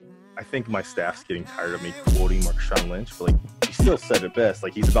I think my staff's getting tired of me quoting Marshawn Lynch, but like he still said it best.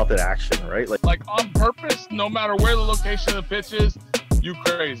 Like he's about that action, right? Like on purpose, no matter where the location of the pitch is, you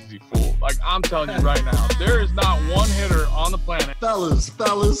crazy fool. Like I'm telling you right now, there is not one hitter on the planet. Fellas. I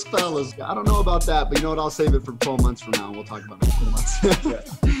don't know about that, but you know what? I'll save it for 12 months from now, and we'll talk about it in 12 months. Yeah.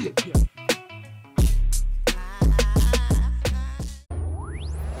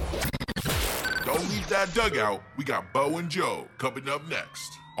 Don't leave that dugout. We got Bo and Joe coming up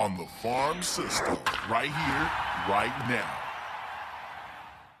next on the Farm System, right here, right now.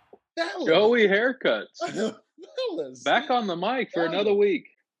 Fellas. Joey haircuts. Fellas. Back on the mic for another week.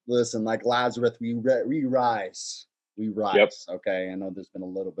 Listen, like Lazarus, we rise. We rise. Yep. Okay, I know there's been a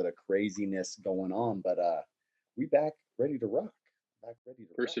little bit of craziness going on, but we back ready to rock. Back ready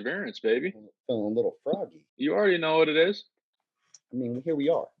to Perseverance, baby. Feeling a little froggy. You already know what it is. I mean, here we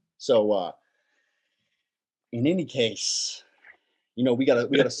are. So, in any case, you know, we got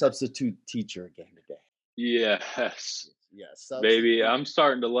a substitute teacher again today. Yes. Yes, baby. I'm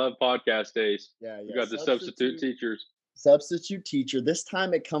starting to love podcast days. Yeah. We got the substitute teachers. Substitute teacher. This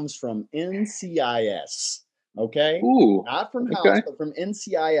time it comes from NCIS. Okay. Ooh. Not from house, but from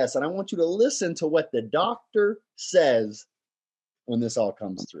NCIS. And I want you to listen to what the doctor says when this all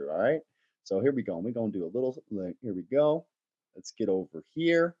comes through. All right. So here we go. We're going to do a little, here we go. Let's get over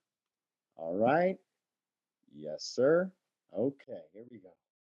here. All right. Yes, sir. Okay, here we go.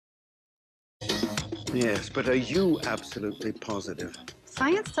 Yes, but are you absolutely positive?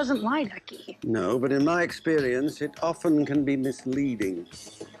 Science doesn't lie, Ducky. No, but in my experience, it often can be misleading.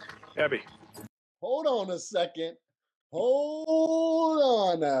 Abby. Hold on a second. Hold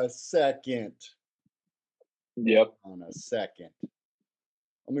on a second. Yep. Hold on a second.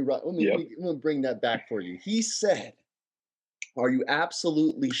 Let me bring that back for you. He said, "Are you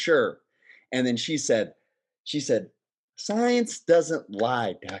absolutely sure?" And then she said, "Science doesn't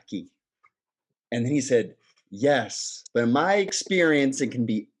lie, Ducky." And then he said, "Yes, but in my experience, it can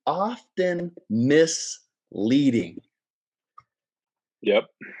be often misleading." Yep.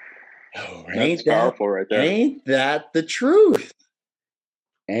 Oh, That's powerful right there. Ain't that the truth?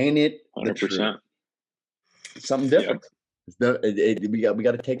 Ain't it 100%. The truth? Something different. Yep. We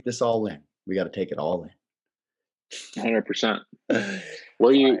got to take this all in. We got to take it all in. 100%.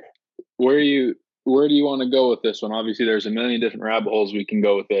 Where do you want to go with this one? Obviously, there's a million different rabbit holes we can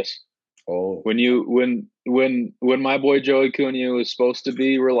go with this. Oh, when my boy Joey Cunha was supposed to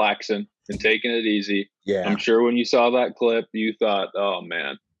be relaxing and taking it easy, yeah, I'm sure when you saw that clip, you thought, "Oh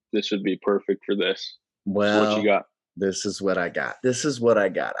man, this would be perfect for this." Well, what you got? This is what I got.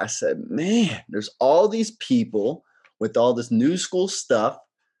 I said, man, there's all these people with all this new school stuff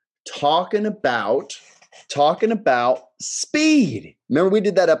talking about speed. Remember we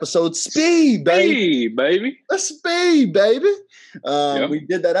did that episode, Speed, baby. Speed, baby. Yep. We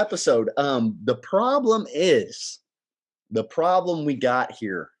did that episode. The problem we got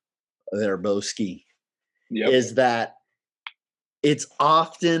here there, Boski, is that it's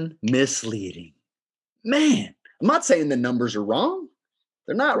often misleading. Man, I'm not saying the numbers are wrong.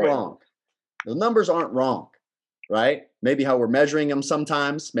 They're not wrong. The numbers aren't wrong, right? Maybe how we're measuring them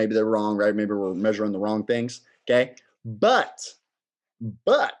sometimes, maybe they're wrong, right? Maybe we're measuring the wrong things, okay? But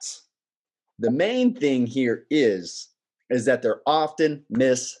the main thing here is that they're often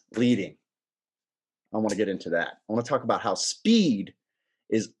misleading. I want to get into that. I want to talk about how speed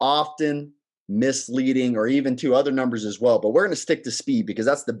is often misleading, or even to other numbers as well. But we're going to stick to speed because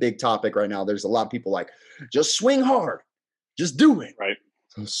that's the big topic right now. There's a lot of people like, just swing hard. Just do it. Right.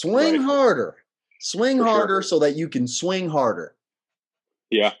 So swing harder. Swing harder so that you can swing harder.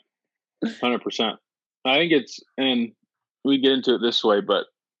 Yeah, 100%. I think and we get into it this way, but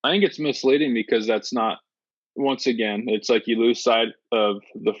I think it's misleading because that's not, once again, it's like you lose sight of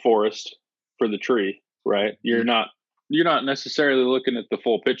the forest for the tree, right? You're not necessarily looking at the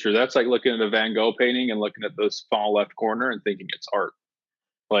full picture. That's like looking at a Van Gogh painting and looking at the small left corner and thinking it's art.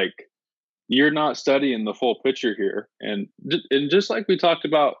 Like, you're not studying the full picture here. And just like we talked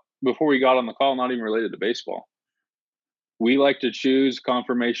about before we got on the call, not even related to baseball, we like to choose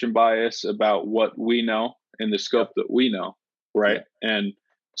confirmation bias about what we know in the scope that we know, right? Yeah. And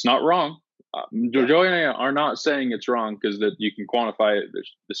it's not wrong. Joey and I are not saying it's wrong because that you can quantify it,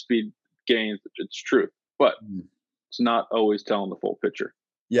 the speed gains, it's true, but it's not always telling the full picture.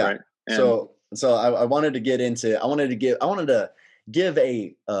 Yeah. Right? And so I wanted to give an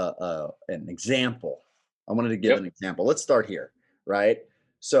example. I wanted to give an example. Let's start here, right?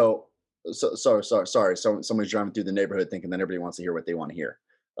 So sorry. So somebody's driving through the neighborhood thinking that everybody wants to hear what they want to hear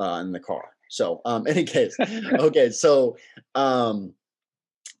in the car. So, any case, okay. So,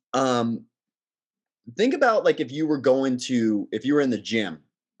 think about like if you were in the gym,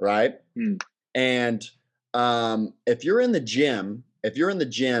 right? Mm. And if you're in the gym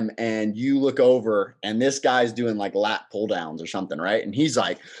and you look over and this guy's doing like lat pull downs or something, right? And he's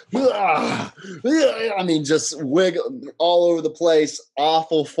like, I mean, just wiggle all over the place,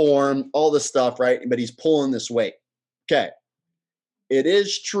 awful form, all this stuff, right? But he's pulling this weight. Okay. It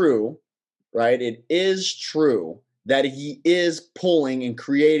is true, right? It is true that he is pulling and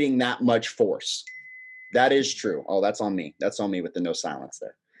creating that much force. That is true. Oh, that's on me. That's on me with the no silence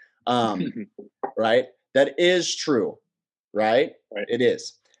there. Right? That is true. Right? It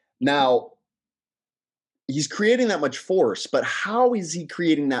is. Now, he's creating that much force, but how is he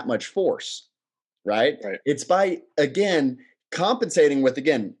creating that much force? Right? It's by, again, compensating with,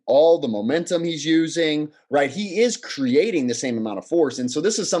 again, all the momentum he's using, right? He is creating the same amount of force. And so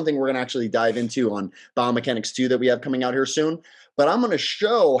this is something we're going to actually dive into on Biomechanics 2 that we have coming out here soon. But I'm going to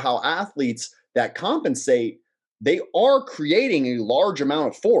show how athletes that compensate, they are creating a large amount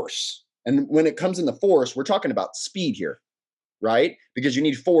of force. And when it comes into force, we're talking about speed here, right? Because you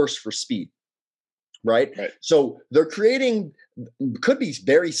need force for speed, right? So they're creating, could be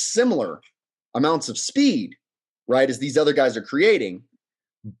very similar amounts of speed, right, as these other guys are creating,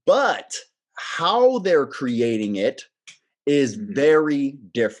 but how they're creating it is very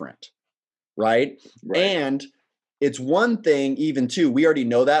different, right? And it's one thing, even too, we already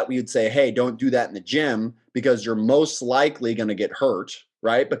know that. We would say, hey, don't do that in the gym because you're most likely going to get hurt,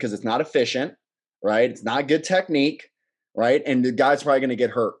 right? Because it's not efficient, right? It's not good technique, right? And the guy's probably going to get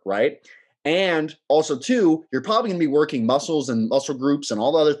hurt, right? And also, too, you're probably going to be working muscles and muscle groups and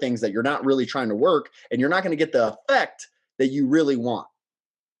all the other things that you're not really trying to work, and you're not going to get the effect that you really want,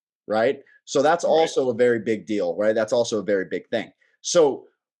 right? So that's also a very big deal, right? That's also a very big thing. So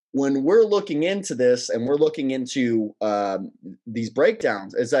when we're looking into this and we're looking into these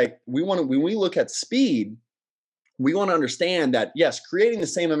breakdowns, it's like when we look at speed, we want to understand that, yes, creating the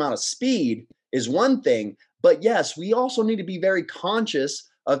same amount of speed is one thing, but yes, we also need to be very conscious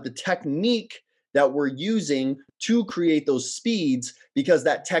of the technique that we're using to create those speeds, because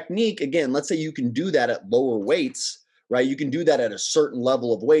that technique, again, let's say you can do that at lower weights, right? You can do that at a certain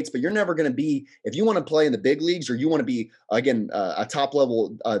level of weights, but you're never going to be, if you want to play in the big leagues or you want to be, again, a top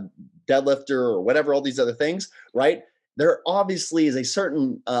level deadlifter or whatever, all these other things, right? There obviously is a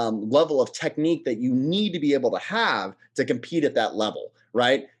certain level of technique that you need to be able to have to compete at that level,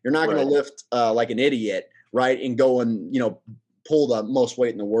 right? You're not going to lift like an idiot, right? And go and, pull the most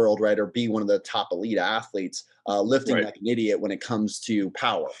weight in the world, right? Or be one of the top elite athletes lifting like an idiot when it comes to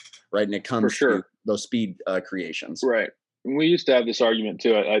power, right? And it comes to those speed creations. Right. And we used to have this argument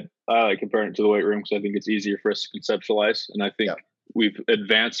too. I like comparing it to the weight room because I think it's easier for us to conceptualize. And I think we've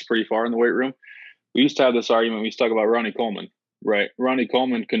advanced pretty far in the weight room. We used to have this argument. We used to talk about Ronnie Coleman, right? Ronnie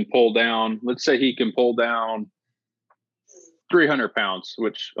Coleman can pull down, let's say he can pull down 300 pounds,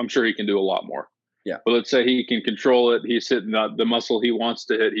 which I'm sure he can do a lot more. Yeah. But let's say he can control it. He's hitting the muscle he wants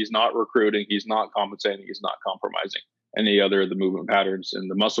to hit. He's not recruiting. He's not compensating. He's not compromising any other of the movement patterns and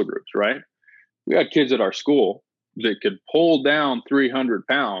the muscle groups, right? We got kids at our school that could pull down 300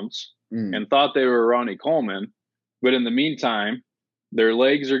 pounds and thought they were Ronnie Coleman. But in the meantime, their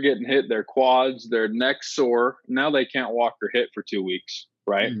legs are getting hit, their quads, their neck's sore. Now they can't walk or hit for 2 weeks,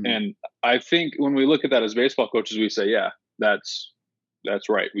 right? And I think when we look at that as baseball coaches, we say, yeah, that's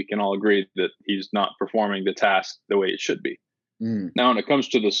right. We can all agree that he's not performing the task the way it should be. Now, when it comes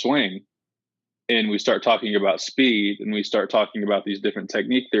to the swing and we start talking about speed and we start talking about these different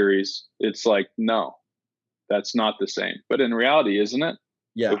technique theories, it's like, no, that's not the same. But in reality, isn't it?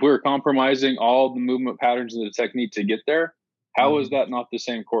 Yeah. If we're compromising all the movement patterns and the technique to get there, how is that not the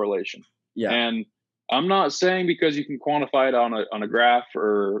same correlation? Yeah. And I'm not saying because you can quantify it on a graph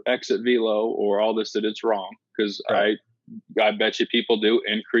or exit velo or all this that it's wrong, because I bet you people do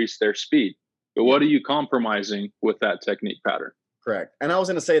increase their speed. But what are you compromising with that technique pattern? Correct. And I was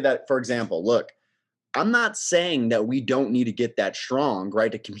going to say that, for example, look, I'm not saying that we don't need to get that strong,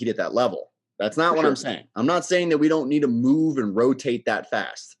 right, to compete at that level. That's not what I'm saying. I'm not saying that we don't need to move and rotate that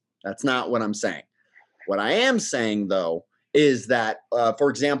fast. That's not what I'm saying. What I am saying, though, is that, for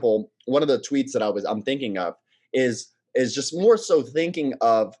example, one of the tweets that I'm thinking of is just more so thinking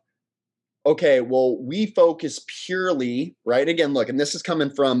of, okay, well, we focus purely, right? Again, look, and this is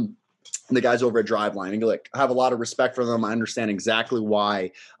coming from the guys over at Driveline. And look, I have a lot of respect for them. I understand exactly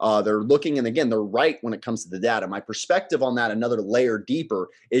why they're looking. And again, they're right when it comes to the data. My perspective on that, another layer deeper,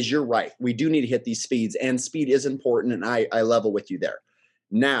 is you're right. We do need to hit these speeds, and speed is important. And I level with you there.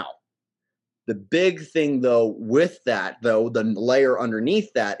 Now, the big thing, though, with that, though, the layer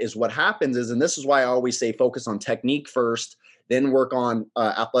underneath that is what happens is, and this is why I always say focus on technique first, then work on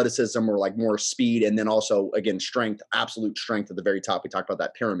athleticism or like more speed, and then also, again, strength, absolute strength at the very top. We talked about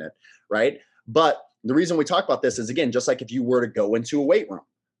that pyramid, right? But the reason we talk about this is, again, just like if you were to go into a weight room,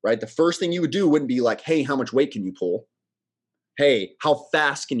 right? The first thing you would do wouldn't be like, hey, how much weight can you pull? Hey, how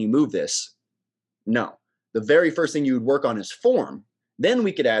fast can you move this? No. The very first thing you would work on is form. Then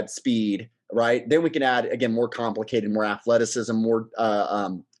we could add speed, right? Then we can add, again, more complicated, more athleticism, more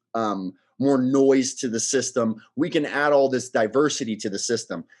noise to the system. We can add all this diversity to the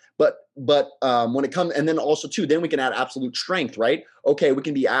system. But when it comes, and then also too, then we can add absolute strength, right? Okay, we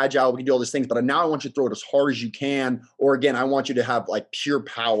can be agile, we can do all these things, but now I want you to throw it as hard as you can. Or again, I want you to have like pure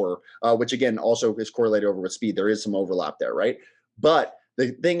power, which again also is correlated over with speed. There is some overlap there, right? But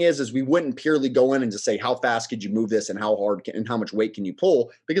the thing is we wouldn't purely go in and just say, how fast could you move this and how hard and how much weight can you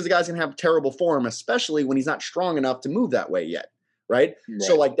pull? Because the guy's gonna have terrible form, especially when he's not strong enough to move that way yet, right?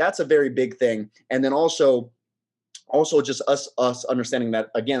 So like that's a very big thing. And then also just us understanding that,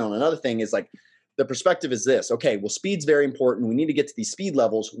 again, on another thing is like the perspective is this. Okay, well, speed's very important. We need to get to these speed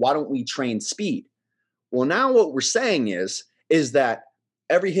levels. Why don't we train speed? Well, now what we're saying is that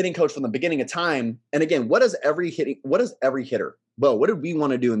every hitting coach from the beginning of time, and again, what does every hitter, Bo, what did we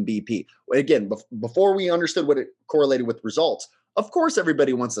want to do in BP? Again, before we understood what it correlated with results, of course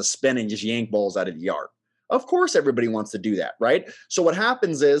everybody wants to spin and just yank balls out of the yard. Of course everybody wants to do that, right? So what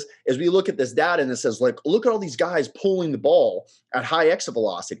happens is we look at this data and it says, like, look at all these guys pulling the ball at high exit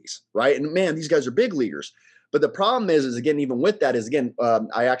velocities, right? And man, these guys are big leaguers. But the problem is again, even with that is, again,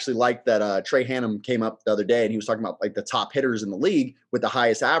 I actually like that Trey Hannum came up the other day and he was talking about like the top hitters in the league with the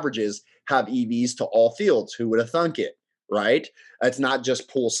highest averages have EVs to all fields. Who would have thunk it, right? It's not just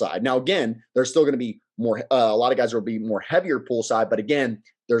pool side. Now, again, there's still going to be more, a lot of guys will be more heavier pool side, but again,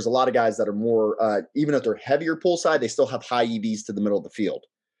 there's a lot of guys that are more, even if they're heavier pool side, they still have high EVs to the middle of the field,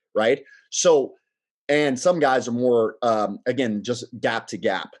 right? So, and some guys are more, again, just gap to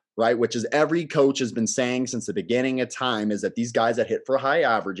gap, right? Which is every coach has been saying since the beginning of time is that these guys that hit for high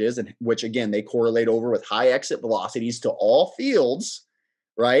averages, and which again, they correlate over with high exit velocities to all fields,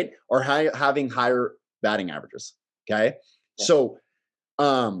 right? Are having higher batting averages, okay? Yeah. So,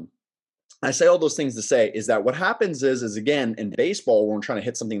 I say all those things to say is that what happens is again, in baseball, when we're trying to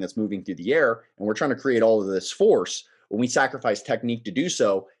hit something that's moving through the air and we're trying to create all of this force, when we sacrifice technique to do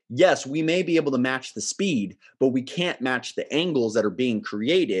so, yes, we may be able to match the speed, but we can't match the angles that are being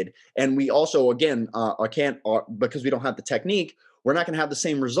created. And we also, again, because we don't have the technique, we're not going to have the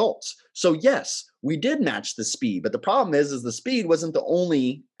same results. So yes, we did match the speed, but the problem is the speed wasn't the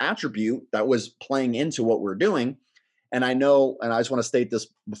only attribute that was playing into what we're doing. And I know, and I just want to state this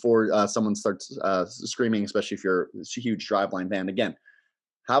before someone starts screaming, especially if you're a huge Driveline fan. Again,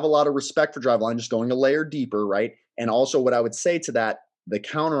 have a lot of respect for Driveline, just going a layer deeper, right? And also what I would say to that, the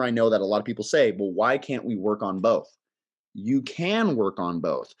counter I know that a lot of people say, well, why can't we work on both? You can work on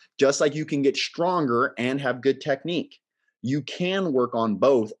both, just like you can get stronger and have good technique. You can work on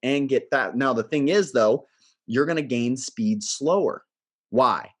both and get that. Now, the thing is, though, you're going to gain speed slower.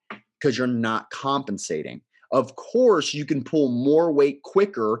 Why? Because you're not compensating. Of course, you can pull more weight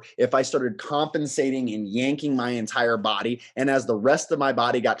quicker if I started compensating and yanking my entire body. And as the rest of my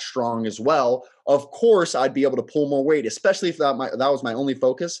body got strong as well, of course, I'd be able to pull more weight, especially if that was my only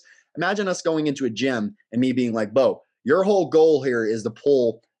focus. Imagine us going into a gym and me being like, Bo, your whole goal here is to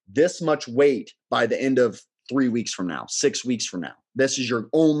pull this much weight by the end of 3 weeks from now, 6 weeks from now. This is your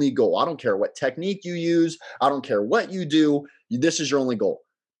only goal. I don't care what technique you use. I don't care what you do. This is your only goal.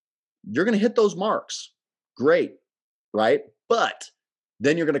 You're going to hit those marks. Great, right? But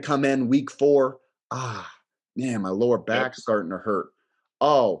then you're going to come in week 4. Man, my lower back's starting to hurt.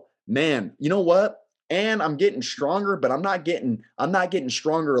 Oh man, you know what? And I'm getting stronger, but I'm not getting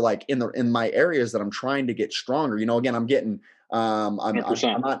stronger like in my areas that I'm trying to get stronger. You know, again, I'm getting I'm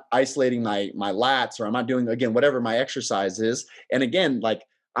not isolating my lats, or I'm not doing, again, whatever my exercise is. And again, like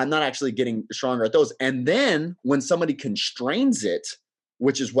I'm not actually getting stronger at those. And then when somebody constrains it,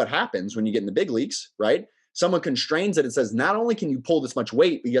 which is what happens when you get in the big leagues, right? Someone constrains it and says, not only can you pull this much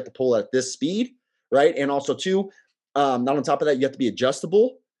weight, but you have to pull at this speed, right? And also too, not on top of that, you have to be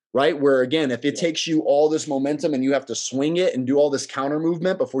adjustable, right? Where again, if it takes you all this momentum and you have to swing it and do all this counter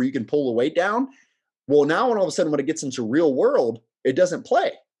movement before you can pull the weight down, well, now when all of a sudden when it gets into real world, it doesn't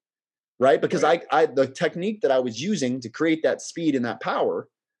play, right? Because the technique that I was using to create that speed and that power,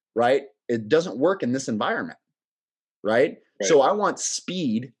 right? It doesn't work in this environment, right? So I want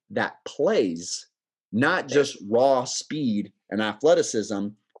speed that plays, not just raw speed and athleticism,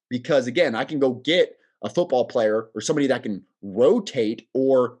 because again, I can go get a football player or somebody that can rotate,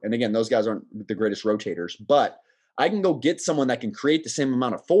 and again, those guys aren't the greatest rotators, but I can go get someone that can create the same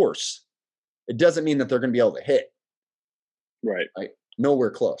amount of force. It doesn't mean that they're going to be able to hit. Right.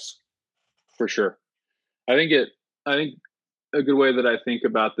 Nowhere close. For sure. I think a good way that I think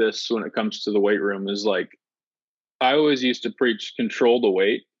about this when it comes to the weight room is like, I always used to preach control the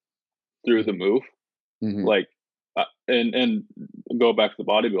weight through the move. Mm-hmm. Like, and go back to the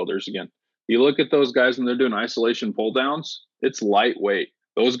bodybuilders again. You look at those guys when they're doing isolation pull downs, it's lightweight.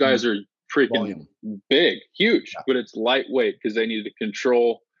 Those guys are freaking big, huge, but it's lightweight because they need to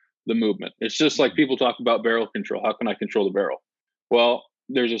control the movement. It's just like people talk about barrel control. How can I control the barrel? Well,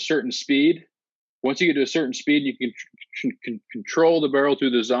 there's a certain speed. Once you get to a certain speed, you can control the barrel through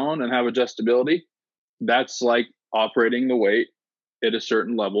the zone and have adjustability. That's like operating the weight at a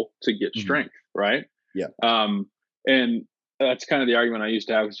certain level to get strength, right? Yeah. And that's kind of the argument I used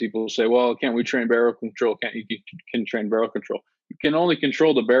to have with people who say, well, can't we train barrel control? Can train barrel control? You can only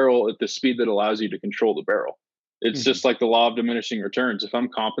control the barrel at the speed that allows you to control the barrel. It's just like the law of diminishing returns. If I'm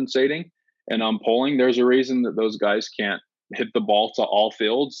compensating and I'm pulling, there's a reason that those guys can't hit the ball to all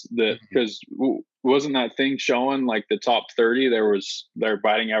fields. That because wasn't that thing showing like the top 30? Their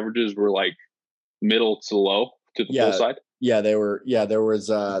batting averages were like middle to low to the pull side. Yeah, they were. Yeah, there was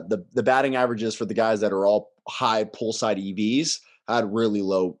the batting averages for the guys that are all high pull side EVs had really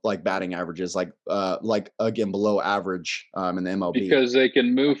low like batting averages, like again below average in the MLB, because they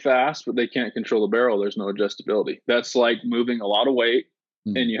can move fast, but they can't control the barrel. There's no adjustability. That's like moving a lot of weight,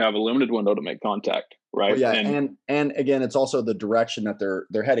 and you have a limited window to make contact, right? Well, yeah, and again, it's also the direction that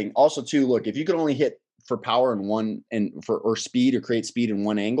they're heading. Also, too, look, if you can only hit for power in one or speed or create speed in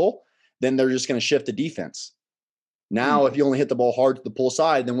one angle, then they're just going to shift the defense. Now, if you only hit the ball hard to the pull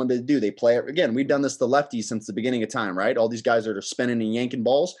side, then what do? They play it again. We've done this to lefties since the beginning of time, right? All these guys that are spinning and yanking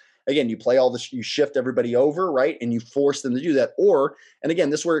balls. Again, you play all this, you shift everybody over, right? And you force them to do that. And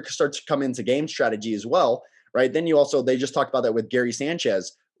again, this is where it starts to come into game strategy as well, right? Then they just talked about that with Gary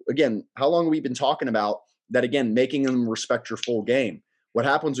Sanchez. Again, how long have we been talking about that? Again, making them respect your full game. What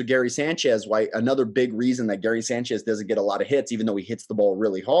happens with Gary Sanchez, why another big reason that Gary Sanchez doesn't get a lot of hits, even though he hits the ball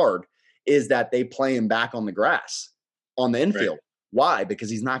really hard, is that they play him back on the grass. On the infield. Right. Why? Because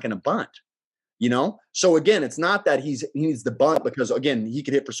he's not going to bunt, So again, it's not that he needs the bunt because again, he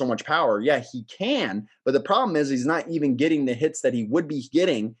could hit for so much power. Yeah, he can. But the problem is he's not even getting the hits that he would be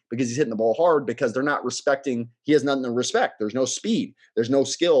getting because he's hitting the ball hard because they're not respecting. He has nothing to respect. There's no speed. There's no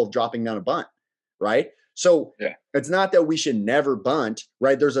skill of dropping down a bunt. Right. So It's not that we should never bunt.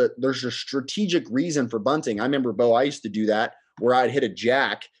 Right. There's a strategic reason for bunting. I remember, Bo, I used to do that, where I'd hit a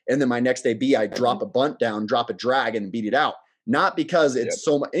jack and then my next day I'd drop a bunt down, drop a drag and beat it out. Not because it's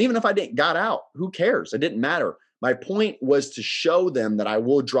so much, even if I got out, who cares? It didn't matter. My point was to show them that I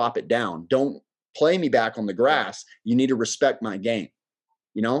will drop it down. Don't play me back on the grass. You need to respect my game.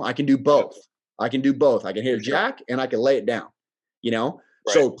 I can do both. I can hit a jack and I can lay it down,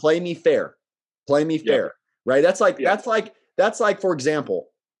 So play me fair, right? That's like, for example,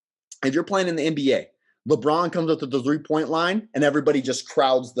 if you're playing in the NBA, LeBron comes up to the 3-point line and everybody just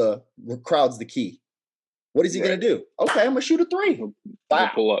crowds the key. What is he going to do? Okay, I'm going to shoot a 3. He'll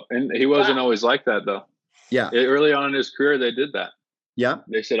pull up. And he wasn't always like that, though. Yeah. Early on in his career, they did that. Yeah.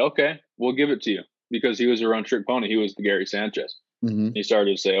 They said, okay, we'll give it to you. Because he was a run-trick pony. He was the Gary Sanchez. Mm-hmm. He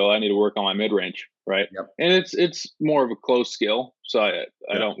started to say, I need to work on my mid-range, right? Yep. And it's more of a close skill. So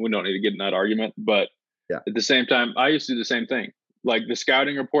we don't need to get in that argument. But at the same time, I used to do the same thing. Like the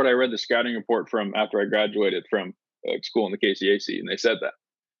scouting report, I read the scouting report from after I graduated from school in the KCAC, and they said that.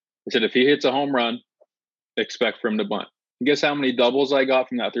 They said if he hits a home run, expect for him to bunt. And guess how many doubles I got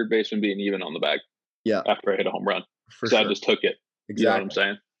from that third baseman being even on the bag? Yeah, after I hit a home run, I just took it. Exactly. You know what I'm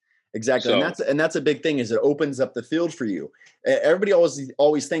saying? Exactly, so, and that's a big thing. Is it opens up the field for you. Everybody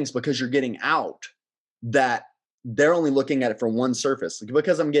always thinks because you're getting out that they're only looking at it from one surface.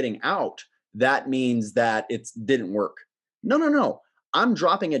 Because I'm getting out, that means that it didn't work. No. I'm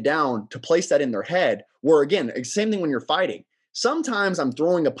dropping it down to place that in their head. Where again, same thing when you're fighting. Sometimes I'm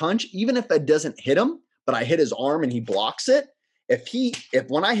throwing a punch, even if it doesn't hit him, but I hit his arm and he blocks it. If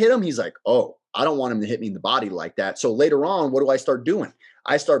when I hit him, he's like, oh, I don't want him to hit me in the body like that. So later on, what do I start doing?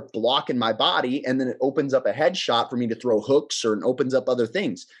 I start blocking my body, and then it opens up a headshot for me to throw hooks, or it opens up other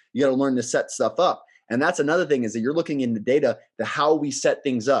things. You got to learn to set stuff up. And that's another thing, is that you're looking in the data to how we set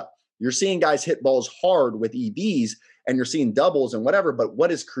things up. You're seeing guys hit balls hard with EVs, and you're seeing doubles and whatever, but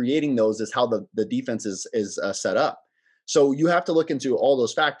what is creating those is how the defense is set up. So you have to look into all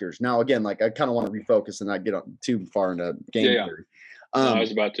those factors. Now, again, like I kind of want to refocus and not get too far into game theory. I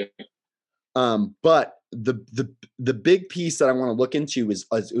was about to. But the big piece that I want to look into is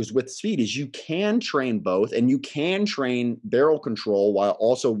with speed is you can train both, and you can train barrel control while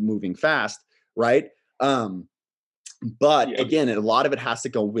also moving fast, right? But again, a lot of it has to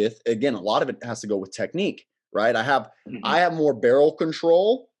go with technique. right? I have more barrel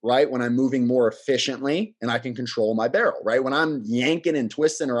control, right? When I'm moving more efficiently and I can control my barrel, right? When I'm yanking and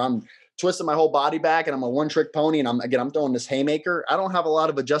twisting, or I'm twisting my whole body back and I'm a one trick pony and I'm throwing this haymaker, I don't have a lot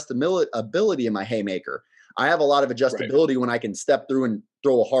of adjustability in my haymaker. I have a lot of adjustability when I can step through and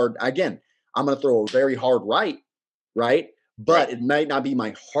throw a hard, again, I'm going to throw a very hard right? But it might not be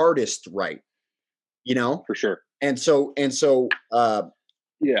my hardest right, For sure. And so,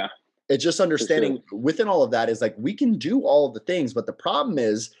 yeah, it's just understanding within all of that is like, we can do all of the things, but the problem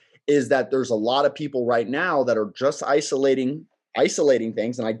is that there's a lot of people right now that are just isolating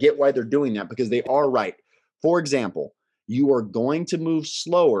things. And I get why they're doing that, because they are right. For example, you are going to move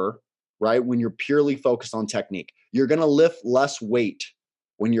slower, right? When you're purely focused on technique. You're going to lift less weight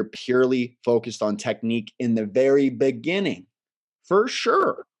when you're purely focused on technique in the very beginning, for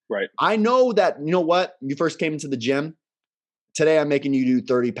sure. Right. I know that, you first came into the gym. Today, I'm making you do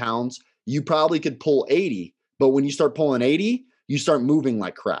 30 pounds. You probably could pull 80, but when you start pulling 80, you start moving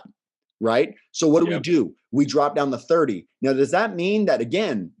like crap, right? So what do we do? We drop down to 30. Now, does that mean that,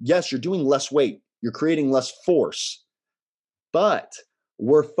 again, yes, you're doing less weight, you're creating less force, but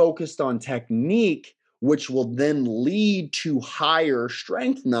we're focused on technique, which will then lead to higher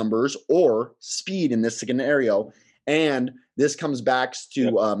strength numbers or speed in this scenario. And this comes back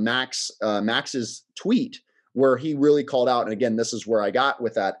to Max's tweet, where he really called out, and again, this is where I got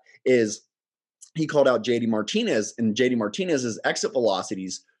with that, is he called out JD Martinez, and JD Martinez's exit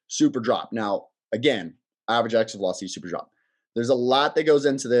velocities super drop. Now, again, average exit velocity super drop. There's a lot that goes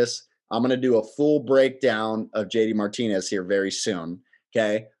into this. I'm going to do a full breakdown of JD Martinez here very soon,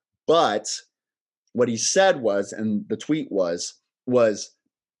 okay? But what he said was, and the tweet was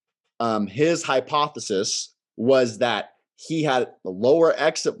his hypothesis was that he had lower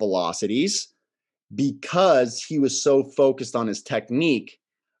exit velocities because he was so focused on his technique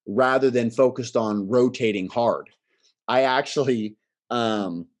rather than focused on rotating hard. I actually,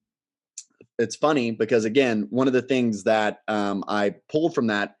 it's funny because, again, one of the things that I pulled from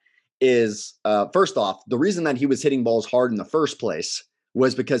that is, first off, the reason that he was hitting balls hard in the first place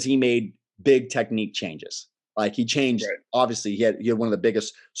was because he made big technique changes. Like, he changed, obviously he had one of the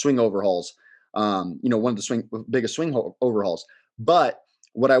biggest swing overhauls, one of the biggest swing overhauls. But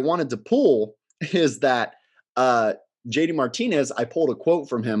what I wanted to pull is that JD Martinez, I pulled a quote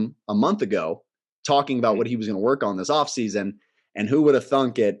from him a month ago talking about what he was going to work on this offseason, and who would have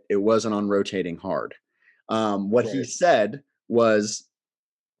thunk it wasn't on rotating hard. What he said was,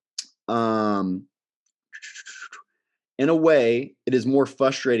 in a way, it is more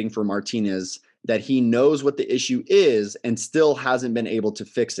frustrating for Martinez that he knows what the issue is and still hasn't been able to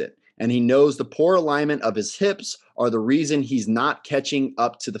fix it. And he knows the poor alignment of his hips are the reason he's not catching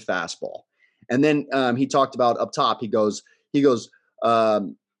up to the fastball. And then he talked about up top, he goes, he's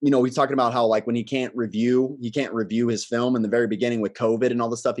talking about how, like, when he can't review his film in the very beginning with COVID and all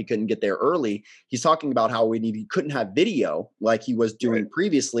the stuff, he couldn't get there early. He's talking about how he couldn't have video like he was doing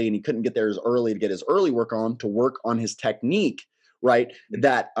previously, and he couldn't get there as early to get his early work on his technique, right?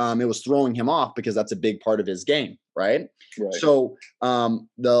 That it was throwing him off because that's a big part of his game, right? So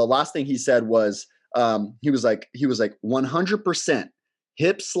the last thing he said was, he was like 100%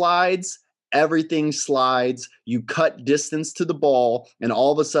 hip slides, everything slides, you cut distance to the ball, and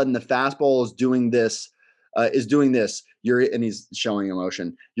all of a sudden the fastball is doing this. And he's showing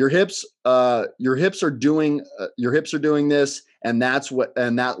emotion. Your hips are doing this, and that's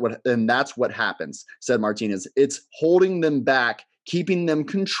what happens, said Martinez. It's holding them back, keeping them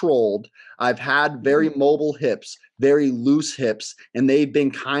controlled. I've had very mobile hips, very loose hips, and they've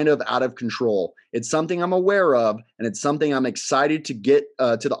been kind of out of control. It's something I'm aware of, and it's something I'm excited to get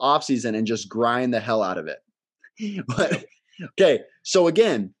to the offseason and just grind the hell out of it. But, okay, so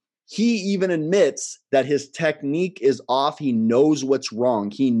again, he even admits that his technique is off. He knows what's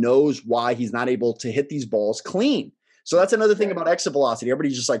wrong. He knows why he's not able to hit these balls clean. So that's another thing about exit velocity.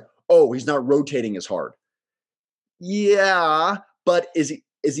 Everybody's just like, oh, he's not rotating as hard. Yeah, but is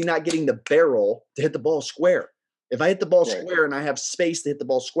he not getting the barrel to hit the ball square? If I hit the ball square and I have space to hit the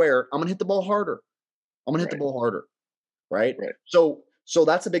ball square, I'm going to hit the ball harder. Right? So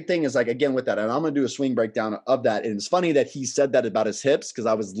that's a big thing, is like, again, with that, and I'm going to do a swing breakdown of that. And it's funny that he said that about his hips, because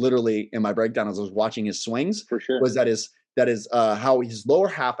I was literally in my breakdown as I was watching his swings. For sure. Was that is how his lower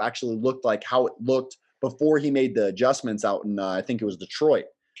half actually looked like how it looked before he made the adjustments out in I think it was Detroit,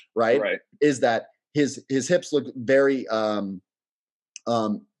 right? Is that his hips look very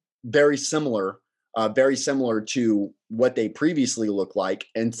very similar to what they previously looked like,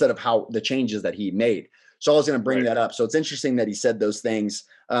 instead of how the changes that he made. So I was going to bring that up. So it's interesting that he said those things.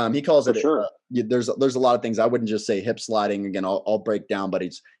 He calls it, sure. There's a lot of things. I wouldn't just say hip sliding. Again, I'll break down, but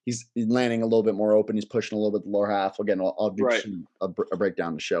he's landing a little bit more open. He's pushing a little bit the lower half. Again, I'll do a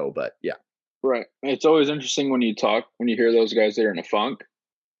breakdown to show, but yeah. Right. It's always interesting when you hear those guys that are in a funk,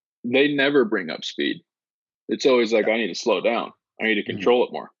 they never bring up speed. It's always like, I need to slow down. I need to control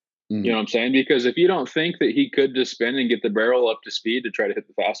it more. Mm-hmm. You know what I'm saying? Because if you don't think that he could just spin and get the barrel up to speed to try to hit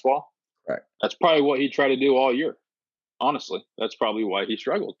the fastball, right, that's probably what he tried to do all year. Honestly, that's probably why he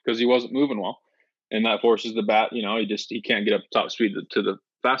struggled, because he wasn't moving well, and that forces the bat. He can't get up top speed to the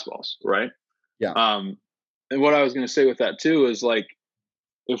fastballs, right? Yeah. And what I was going to say with that too is, like,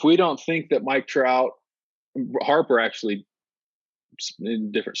 if we don't think that Mike Trout, Harper actually,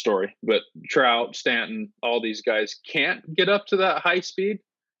 different story, but Trout, Stanton, all these guys can't get up to that high speed,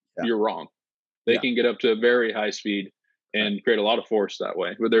 you're wrong. They can get up to a very high speed and create a lot of force that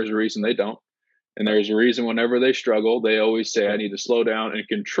way, but there's a reason they don't. And there's a reason whenever they struggle, they always say, I need to slow down and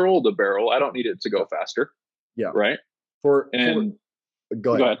control the barrel. I don't need it to go faster. Yeah. Right. Go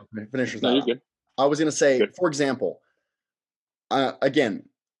ahead. Finish with that. No, you're good. I was going to say, for example, again,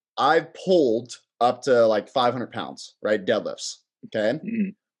 I've pulled up to like 500 pounds, right? Deadlifts. Okay. Mm-hmm.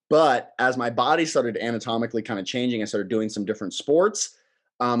 But as my body started anatomically kind of changing, I started doing some different sports.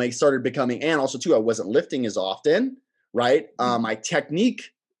 It started becoming, and also too, I wasn't lifting as often, right? My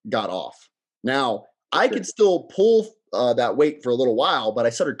technique got off. Now I could still pull that weight for a little while, but I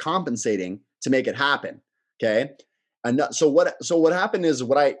started compensating to make it happen. Okay. And so what happened is,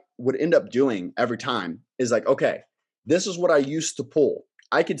 what I would end up doing every time is like, okay, this is what I used to pull.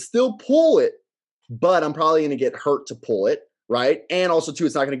 I could still pull it, but I'm probably going to get hurt to pull it. Right. And also too,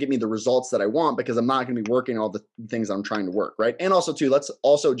 it's not going to give me the results that I want, because I'm not going to be working all the things I'm trying to work. Right. And also too, let's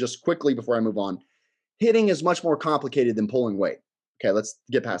also just quickly, before I move on, hitting is much more complicated than pulling weight. Okay. Let's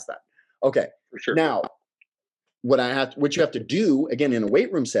get past that. Okay. For sure. Now, what you have to do again in a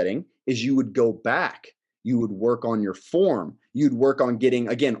weight room setting is you would go back. You would work on your form. You'd work on getting,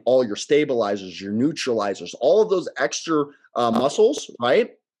 again, all your stabilizers, your neutralizers, all of those extra muscles,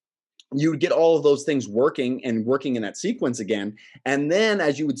 right? You would get all of those things working in that sequence again. And then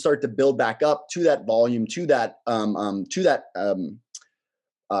as you would start to build back up to that volume, to that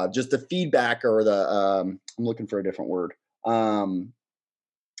just the feedback, or the, I'm looking for a different word.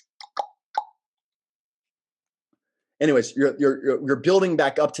 Anyways, you're building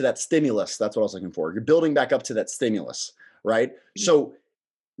back up to that stimulus. That's what I was looking for. You're building back up to that stimulus, right? So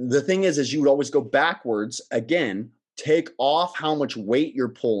the thing is you would always go backwards again, take off how much weight you're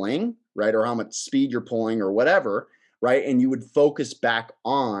pulling, right? Or how much speed you're pulling or whatever, right? And you would focus back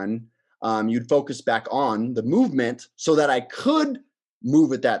on, the movement, so that I could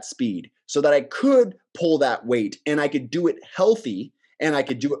move at that speed, so that I could pull that weight, and I could do it healthy, and I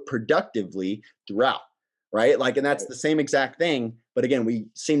could do it productively throughout. Right? Like, and that's the same exact thing. But again, we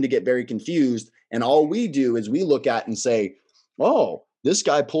seem to get very confused. And all we do is we look at and say, oh, this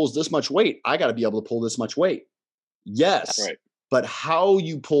guy pulls this much weight, I got to be able to pull this much weight. Yes. Right. But how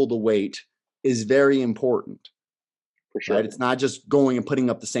you pull the weight is very important. For sure. Right? It's not just going and putting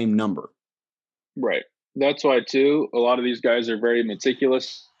up the same number. Right. That's why too, a lot of these guys are very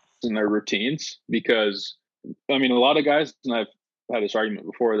meticulous in their routines, because I mean, a lot of guys, and I've had this argument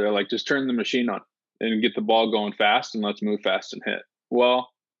before, they're like, just turn the machine on and get the ball going fast, and let's move fast and hit. Well,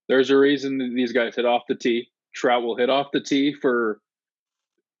 there's a reason that these guys hit off the tee. Trout will hit off the tee for,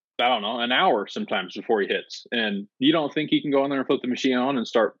 I don't know, an hour sometimes before he hits. And you don't think he can go in there and flip the machine on and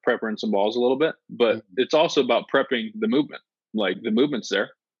start prepping some balls a little bit. But it's also about prepping the movement. Like, the movement's there,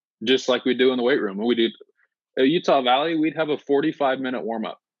 just like we do in the weight room. When we do at Utah Valley, we'd have a 45-minute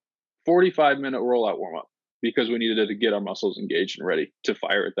warm-up, 45-minute rollout warm-up, because we needed to get our muscles engaged and ready to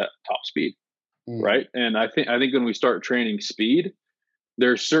fire at that top speed. Right. And I think when we start training speed,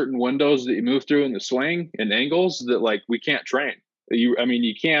 there's certain windows that you move through in the swing and angles that, like, we can't train. You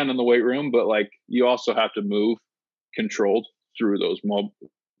can in the weight room, but like, you also have to move controlled through those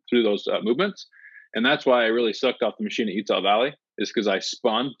movements. And that's why I really sucked off the machine at Utah Valley, is because I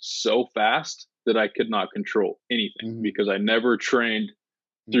spun so fast that I could not control anything, because I never trained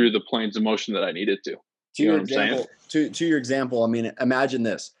through the planes of motion that I needed to. To your example, I mean, imagine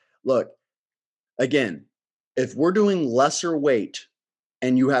this. Look, again, if we're doing lesser weight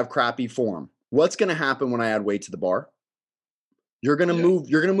and you have crappy form, what's going to happen when I add weight to the bar? You're going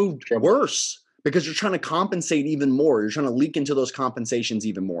to move worse, because you're trying to compensate even more. You're trying to leak into those compensations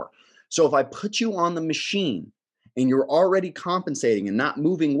even more. So if I put you on the machine and you're already compensating and not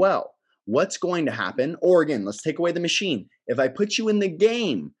moving well, what's going to happen? Or again, let's take away the machine. If I put you in the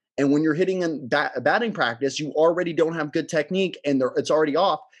game, and when you're hitting in batting practice, you already don't have good technique and it's already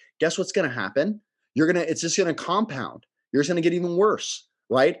off, guess what's going to happen? it's just going to compound. You're just going to get even worse,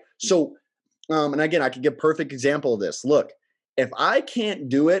 right? So, and again, I could give a perfect example of this. Look, if I can't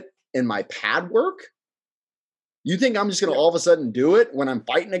do it in my pad work, you think I'm just going to all of a sudden do it when I'm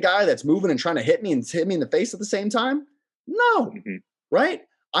fighting a guy that's moving and trying to hit me and hit me in the face at the same time? No, right?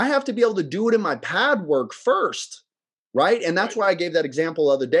 I have to be able to do it in my pad work first, right? And that's why I gave that example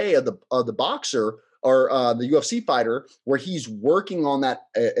the other day of the boxer or the UFC fighter where he's working on that,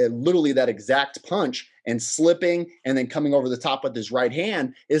 literally that exact punch and slipping and then coming over the top with his right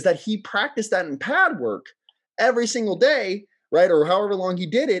hand, is that he practiced that in pad work every single day, right? Or however long he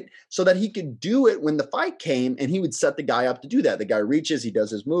did it, so that he could do it when the fight came, and he would set the guy up to do that. The guy reaches, he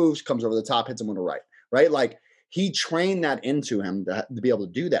does his moves, comes over the top, hits him on the right? Like he trained that into him to be able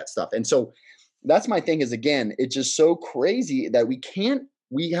to do that stuff. And so that's my thing is, again, it's just so crazy that we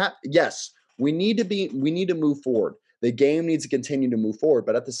need to move forward. The game needs to continue to move forward,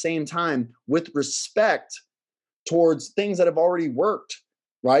 but at the same time, with respect towards things that have already worked,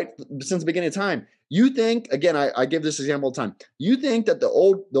 right? Since the beginning of time. You think, again, I give this example all the time. You think that the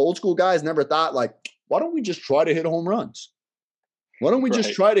old school guys never thought, like, why don't we just try to hit home runs? Why don't we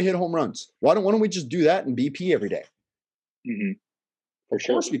just try to hit home runs? Why don't we just do that in BP every day? For Of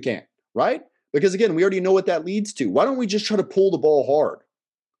course we can't, right? Because again, we already know what that leads to. Why don't we just try to pull the ball hard?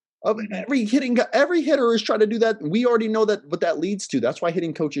 Every hitter is trying to do that. We already know that what that leads to. That's why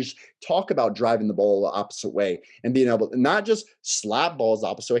hitting coaches talk about driving the ball the opposite way and being able to not just slap balls the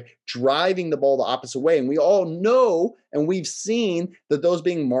opposite way, driving the ball the opposite way. And we all know, and we've seen that those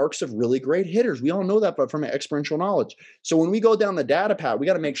being marks of really great hitters. We all know that, but from experiential knowledge. So when we go down the data pad, we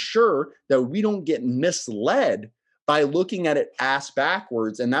got to make sure that we don't get misled by looking at it ass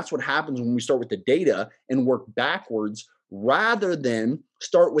backwards. And that's what happens when we start with the data and work backwards, rather than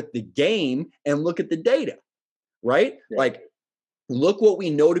start with the game and look at the data, right? Like, look what we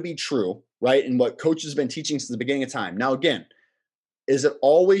know to be true, right? And what coaches have been teaching since the beginning of time. Now, again, is it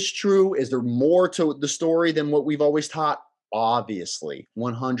always true? Is there more to the story than what we've always taught? Obviously,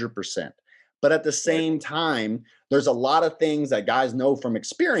 100%. But at the same time, there's a lot of things that guys know from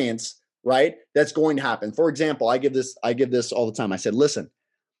experience, right? That's going to happen. For example, I give this all the time. I said, listen,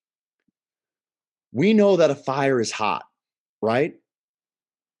 we know that a fire is hot, right?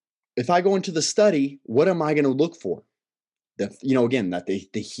 If I go into the study, what am I going to look for? Again, that the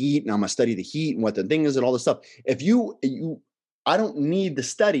heat, and I'm going to study the heat and what the thing is and all this stuff. If I don't need the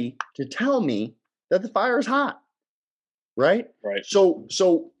study to tell me that the fire is hot, right? Right.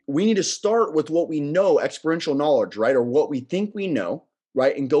 So we need to start with what we know, experiential knowledge, right? Or what we think we know,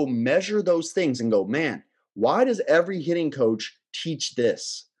 right? And go measure those things and go, man, why does every hitting coach teach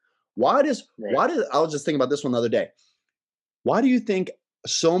this? I was just thinking about this one the other day. Why do you think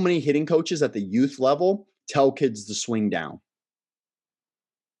so many hitting coaches at the youth level tell kids to swing down?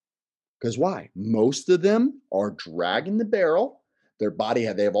 Because why? Most of them are dragging the barrel. Their body,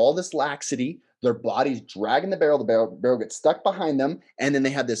 they have all this laxity. Their body's dragging the barrel. The barrel gets stuck behind them. And then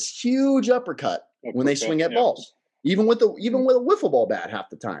they have this huge uppercut when they swing at balls. Even with a wiffle ball bat half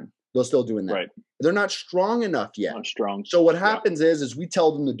the time, they're still doing that. Right. They're not strong enough yet. Not strong. So what happens is we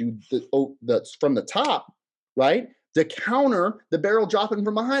tell them to do the from the top, right? To counter the barrel dropping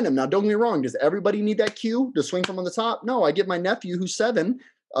from behind them. Now, don't get me wrong. Does everybody need that cue to swing from on the top? No, I give my nephew, who's 7,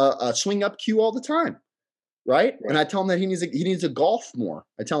 a swing up cue all the time, right? And I tell him that he needs to golf more.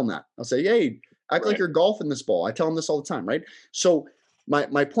 I tell him that. I'll say, hey, act like you're golfing this ball. I tell him this all the time, right? So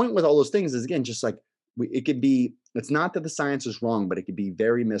my point with all those things is, again, just like it could be, it's not that the science is wrong, but it could be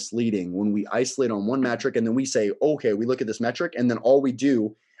very misleading when we isolate on one metric and then we say, okay, we look at this metric and then all we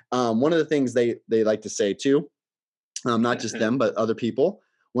do. One of the things they like to say too, not just them, but other people.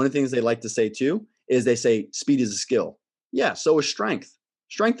 One of the things they like to say too is they say speed is a skill. Yeah, so is strength.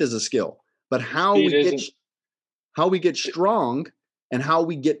 Strength is a skill, but how we get strong and how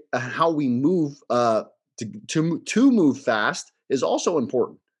we move to move fast is also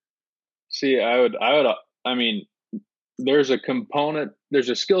important. See, I mean, there's a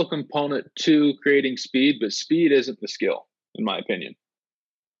skill component to creating speed, but speed isn't the skill, in my opinion.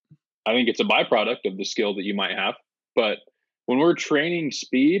 I think it's a byproduct of the skill that you might have. But when we're training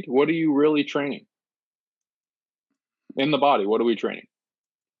speed, what are you really training? In the body, what are we training?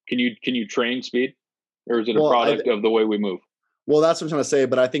 Can you train speed? Or is it a product of the way we move? Well, that's what I'm trying to say.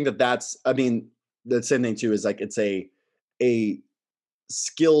 But I think the same thing too is like it's a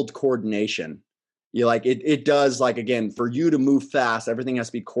skilled coordination. It does, like, again, for you to move fast, everything has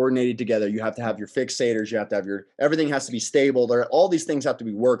to be coordinated together. You have to have your fixators. You have to have everything has to be stable. All these things have to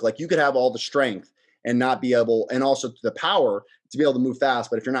be worked. Like, you could have all the strength and not be able, and also the power to be able to move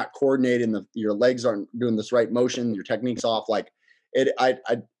fast. But if you're not coordinated and your legs aren't doing this right motion, your technique's off, like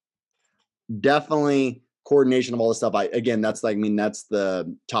definitely coordination of all this stuff. That's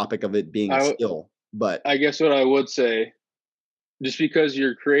the topic of it being a skill. But I guess what I would say, just because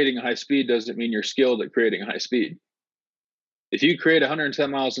you're creating a high speed doesn't mean you're skilled at creating a high speed. If you create 110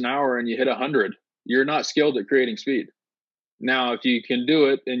 miles an hour and you hit 100, you're not skilled at creating speed. Now, if you can do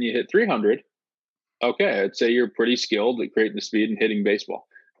it and you hit 300, okay, I'd say you're pretty skilled at creating the speed and hitting baseball.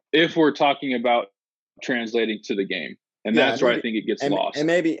 If we're talking about translating to the game, and that's where I think it gets lost. And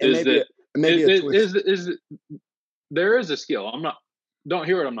maybe there is a skill. Don't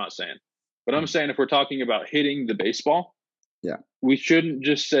hear what I'm not saying, but I'm saying if we're talking about hitting the baseball, we shouldn't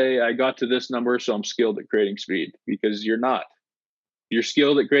just say I got to this number, so I'm skilled at creating speed, because you're not. You're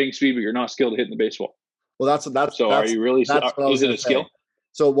skilled at creating speed, but you're not skilled at hitting the baseball. Well, that's. Are you really? Is it a skill?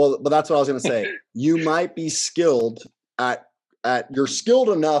 So, but that's what I was going to say. You might be skilled at you're skilled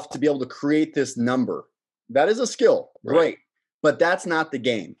enough to be able to create this number. That is a skill. Right. Great. But that's not the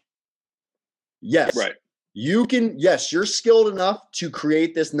game. Yes. Right. You're skilled enough to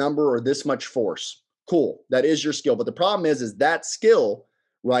create this number or this much force. Cool. That is your skill. But the problem is that skill,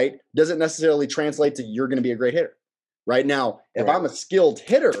 right, doesn't necessarily translate to you're going to be a great hitter. Right now, if I'm a skilled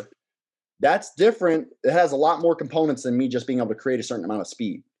hitter, that's different. It has a lot more components than me just being able to create a certain amount of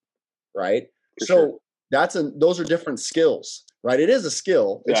speed. Right. Those are different skills, right? It is a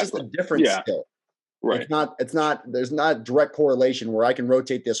skill. It's just a different skill. Right. There's not direct correlation where I can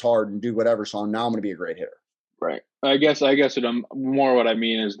rotate this hard and do whatever. So now I'm going to be a great hitter. Right. I guess what I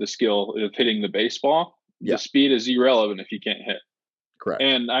mean is the skill of hitting the baseball. Yeah. The speed is irrelevant if you can't hit. Correct.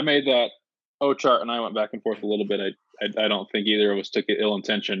 And I made that chart and I went back and forth a little bit. I don't think either of us took it ill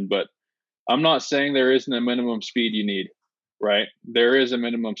intention, but I'm not saying there isn't a minimum speed you need, right? There is a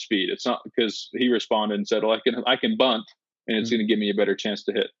minimum speed. It's not because he responded and said, well, I can bunt and it's going to give me a better chance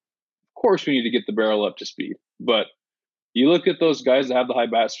to hit. Of course, we need to get the barrel up to speed, but you look at those guys that have the high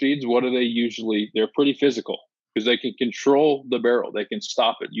bat speeds, what are they usually? They're pretty physical because they can control the barrel. They can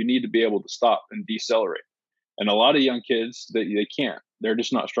stop it. You need to be able to stop and decelerate. And a lot of young kids, they can't. They're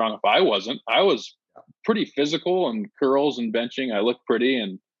just not strong enough. I was pretty physical and curls and benching. I looked pretty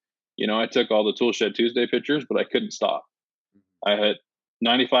and, I took all the Tool Shed Tuesday pictures, but I couldn't stop. I hit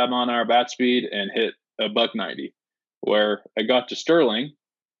 95 mile an hour bat speed and hit a $190, where I got to Sterling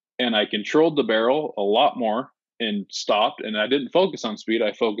and I controlled the barrel a lot more and stopped. And I didn't focus on speed.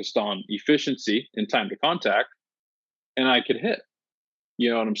 I focused on efficiency and time to contact, and I could hit.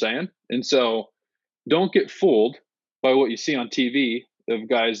 You know what I'm saying? And so don't get fooled by what you see on TV of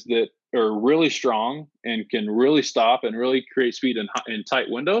guys that are really strong and can really stop and really create speed in tight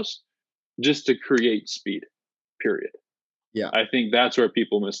windows just to create speed, period. Yeah. I think that's where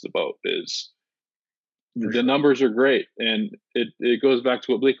people miss the boat is the numbers are great. And it goes back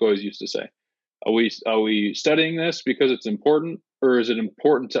to what Bleak always used to say. Are we studying this because it's important, or is it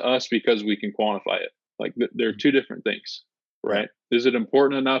important to us because we can quantify it? Like they're two different things, right? Is it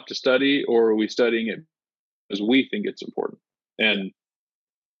important enough to study, or are we studying it because we think it's important? And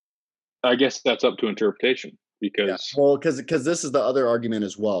I guess that's up to interpretation because because this is the other argument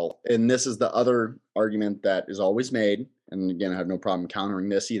as well. And this is the other argument that is always made. And again, I have no problem countering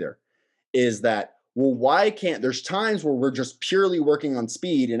this either, is that, well, why can't, there's times where we're just purely working on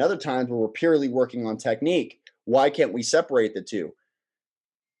speed and other times where we're purely working on technique. Why can't we separate the two?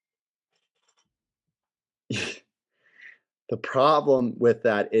 The problem with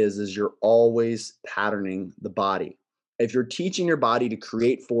that is you're always patterning the body. If you're teaching your body to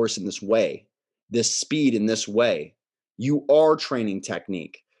create force in this way, this speed in this way, you are training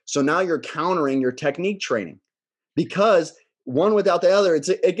technique. So now you're countering your technique training, because one without the other,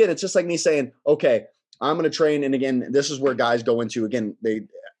 it's just like me saying, okay, I'm going to train. And again, this is where guys go into, again, they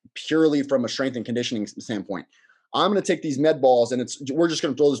purely from a strength and conditioning standpoint. I'm going to take these med balls and we're just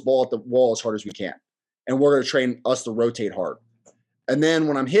going to throw this ball at the wall as hard as we can. And we're going to train us to rotate hard. And then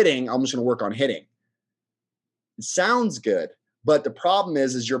when I'm hitting, I'm just going to work on hitting. It sounds good, but the problem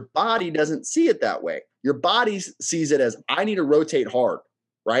is your body doesn't see it that way. Your body sees it as, I need to rotate hard,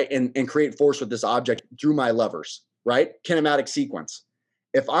 right? And create force with this object through my levers, right? Kinematic sequence.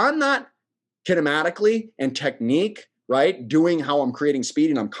 If I'm not kinematically and technique, right, doing how I'm creating speed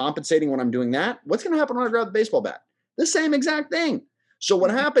and I'm compensating when I'm doing that, what's going to happen when I grab the baseball bat? The same exact thing. So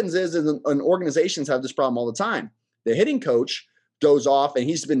what happens is organizations have this problem all the time. The hitting coach goes off and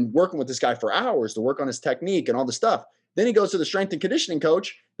he's been working with this guy for hours to work on his technique and all this stuff. Then he goes to the strength and conditioning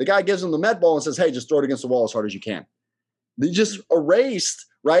coach. The guy gives him the med ball and says, hey, just throw it against the wall as hard as you can. They just erased,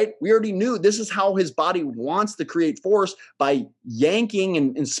 right? We already knew this is how his body wants to create force by yanking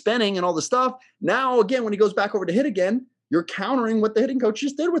and spinning and all the stuff. Now, again, when he goes back over to hit again, you're countering what the hitting coach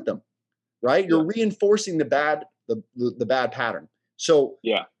just did with them, right? You're reinforcing the bad pattern. So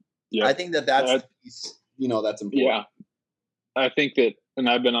Yeah. I think that's the piece, that's important. Yeah. I think that, and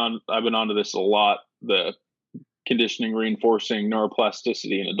I've been onto this a lot, the conditioning reinforcing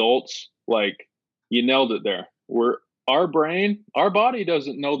neuroplasticity in adults. Like, you nailed it there. Our body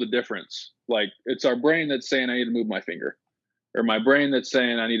doesn't know the difference. Like, it's our brain that's saying I need to move my finger, or my brain that's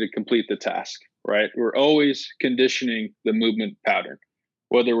saying I need to complete the task, right? We're always conditioning the movement pattern,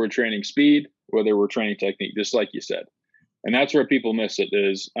 whether we're training speed, whether we're training technique, just like you said. And that's where people miss it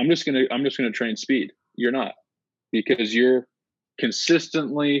is, I'm just going to train speed. You're not, because you're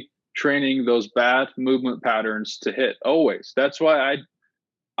consistently training those bad movement patterns to hit always. That's why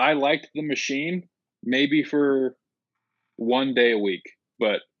I liked the machine maybe for 1 day a week,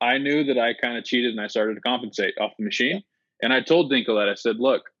 but I knew that I kind of cheated and I started to compensate off the machine. And I told Dinkle that, I said,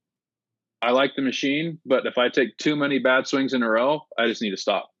 look, I like the machine, but if I take too many bad swings in a row, I just need to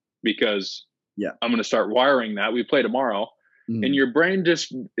stop, because I'm going to start wiring that. We play tomorrow. And your brain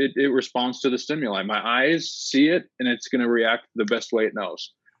just, it responds to the stimuli. My eyes see it and it's going to react the best way it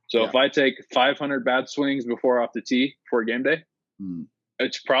knows. So if I take 500 bad swings off the tee for a game day,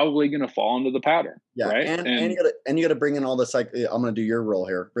 it's probably going to fall into the pattern. Yeah. Right. And you got to bring in all the I'm going to do your role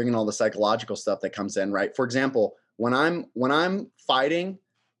here, bring in all the psychological stuff that comes in, right? For example, when I'm fighting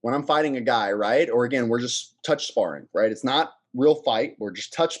a guy, right? Or again, we're just touch sparring, right? It's not real fight. We're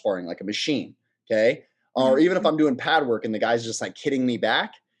just touch sparring like a machine. Okay. Or even if I'm doing pad work and the guy's just like hitting me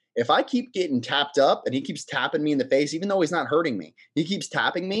back, if I keep getting tapped up and he keeps tapping me in the face, even though he's not hurting me, he keeps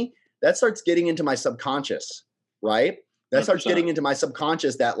tapping me, that starts getting into my subconscious, right? That 100%. Starts getting into my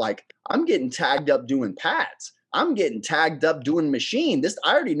subconscious that like, I'm getting tagged up doing pads. I'm getting tagged up doing machine.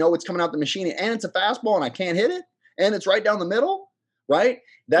 I already know what's coming out the machine, and it's a fastball and I can't hit it. And it's right down the middle, right?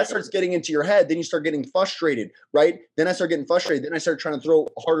 That starts getting into your head. Then you start getting frustrated, right? Then I start getting frustrated. Then I start trying to throw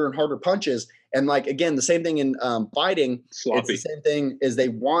harder and harder punches. And like, again, the same thing in fighting. Sloppy. It's the same thing as they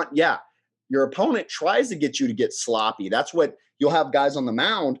want. Yeah. Your opponent tries to get you to get sloppy. That's what you'll have guys on the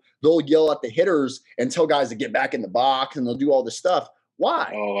mound. They'll yell at the hitters and tell guys to get back in the box, and they'll do all this stuff.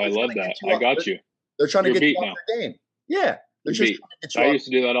 Why? Oh, I love that. I got you. They're trying to get you off your game. Yeah. They're just trying to get you I used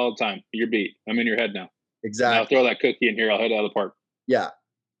to do that all the time. You're beat. I'm in your head now. Exactly. I'll throw that cookie in here. I'll head out of the park. Yeah.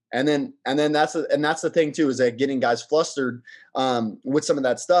 And then that's the thing too, is that getting guys flustered with some of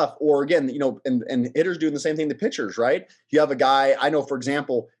that stuff. Or again, and hitters doing the same thing to pitchers, right? You have a guy, I know, for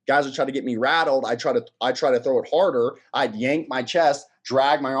example, guys would try to get me rattled. I try to throw it harder. I'd yank my chest,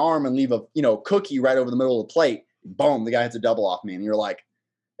 drag my arm, and leave a cookie right over the middle of the plate. Boom, the guy hits a double off me. And you're like,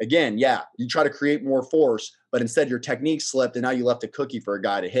 again, you try to create more force, but instead your technique slipped and now you left a cookie for a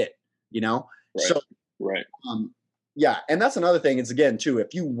guy to hit, Right. So right. Yeah. And that's another thing is, again, too,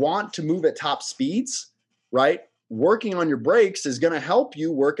 if you want to move at top speeds, right, working on your brakes is going to help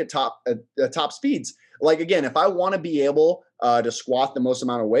you work at top speeds. Like, again, if I want to be able to squat the most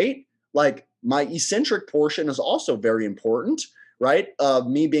amount of weight, like my eccentric portion is also very important, right? Of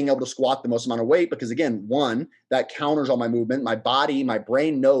me being able to squat the most amount of weight, because again, one, that counters all my movement. My body, my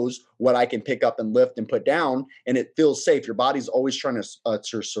brain knows what I can pick up and lift and put down, and it feels safe. Your body's always trying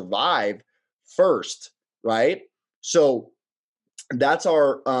to survive first, right? So that's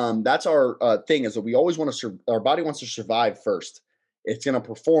our thing, is that we always want to, our body wants to survive first. It's going to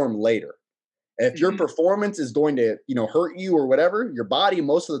perform later. If your performance is going to, hurt you or whatever, your body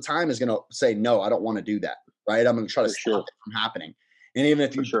most of the time is going to say, no, I don't want to do that. Right. I'm going to try to stop it from happening. And even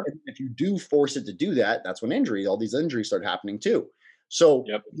if you do force it to do that, that's when all these injuries start happening too. So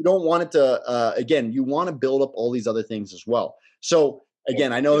you don't want it to, again, you want to build up all these other things as well. So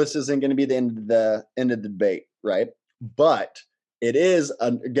again, I know this isn't going to be the end of the debate, right? But it is,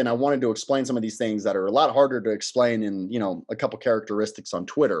 again, I wanted to explain some of these things that are a lot harder to explain in, a couple characteristics on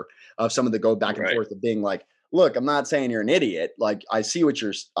Twitter of some of the go back and forth of being like, look, I'm not saying you're an idiot. Like, I see what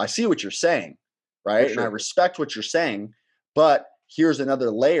you're saying, right? Sure. And I respect what you're saying, but here's another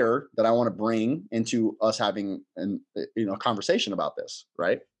layer that I want to bring into us having a conversation about this,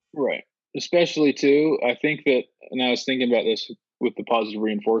 right? Right. Especially too, I think that, and I was thinking about this with the positive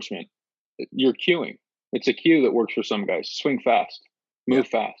reinforcement, you're cueing. It's a cue that works for some guys. Swing fast, move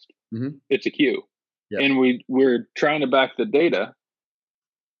fast. Mm-hmm. It's a cue. Yeah. And we're trying to back the data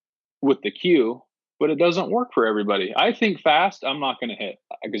with the cue, but it doesn't work for everybody. I think fast, I'm not going to hit,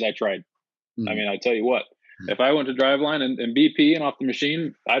 because I tried. Mm-hmm. I mean, I tell you what, if I went to Driveline and BP and off the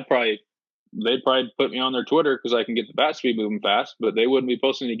machine, they'd probably put me on their Twitter because I can get the bat speed moving fast, but they wouldn't be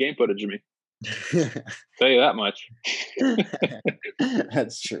posting any game footage of me. Tell you that much.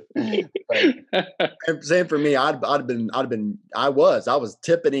 That's true. Same for me. I was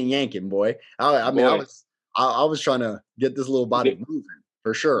tipping and yanking, boy. I was trying to get this little body moving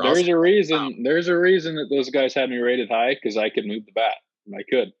for sure. There's a reason that those guys had me rated high, because I could move the bat. I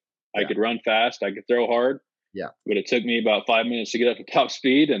could. I could run fast. I could throw hard. Yeah. But it took me about 5 minutes to get up to top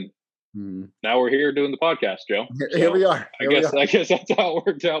speed, and now we're here doing the podcast, Joe. Here we are. I guess that's how it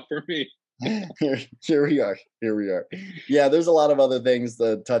worked out for me. Here we are. Yeah, there's a lot of other things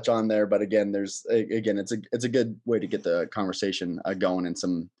to touch on there, but again, it's a good way to get the conversation going, and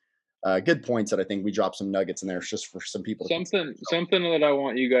some good points that I think we dropped some nuggets in there just for some people. Something that I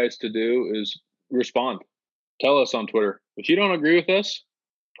want you guys to do is respond. Tell us on Twitter if you don't agree with us.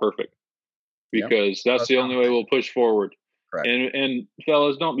 Perfect, because that's the only way we'll push forward. Correct. And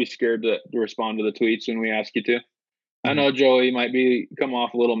fellas, don't be scared to respond to the tweets when we ask you to. I know Joey might come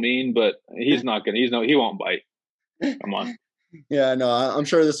off a little mean, but he's not gonna. He won't bite. Come on. Yeah, no, I'm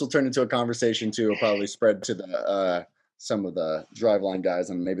sure this will turn into a conversation too. It'll probably spread to the some of the Driveline guys,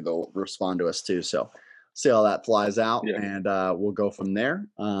 and maybe they'll respond to us too. So see how that flies out, and we'll go from there.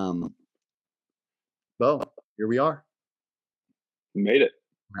 Bo, here we are. We made it.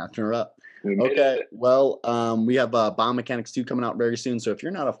 Wrapping her up. Okay, well, we have Biomechanics 2 coming out very soon. So if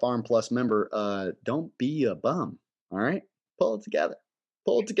you're not a Farm Plus member, don't be a bum. All right, pull it together.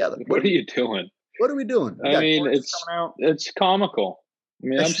 What are you doing? What are we doing? I mean, it's comical. I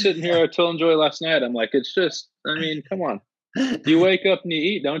mean, I'm sitting here. I told Joy last night. I'm like, it's just. I mean, come on. You wake up and you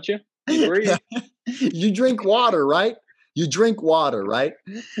eat, don't you? You breathe. You drink water, right?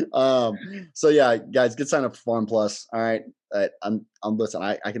 So yeah, guys, get signed up for Farm Plus. All right. I'm listen.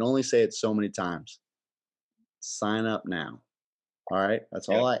 I can only say it so many times. Sign up now. All right. That's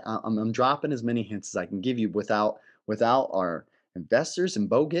all I'm dropping as many hints as I can give you without our investors and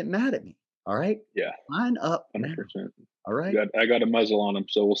Bo getting mad at me. All right. Yeah. Sign up 100%. Now. All right. I got a muzzle on him,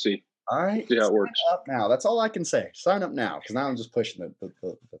 so we'll see. All right. See how it works. Sign up now. That's all I can say. Sign up now, because now I'm just pushing the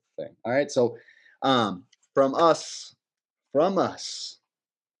thing. All right. So from us,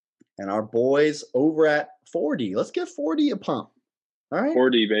 and our boys over at 4D. Let's get 4D a pump. All right.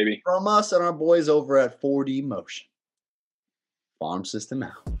 4D, baby. From us and our boys over at 4D Motion. Farm System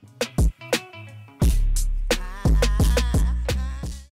out.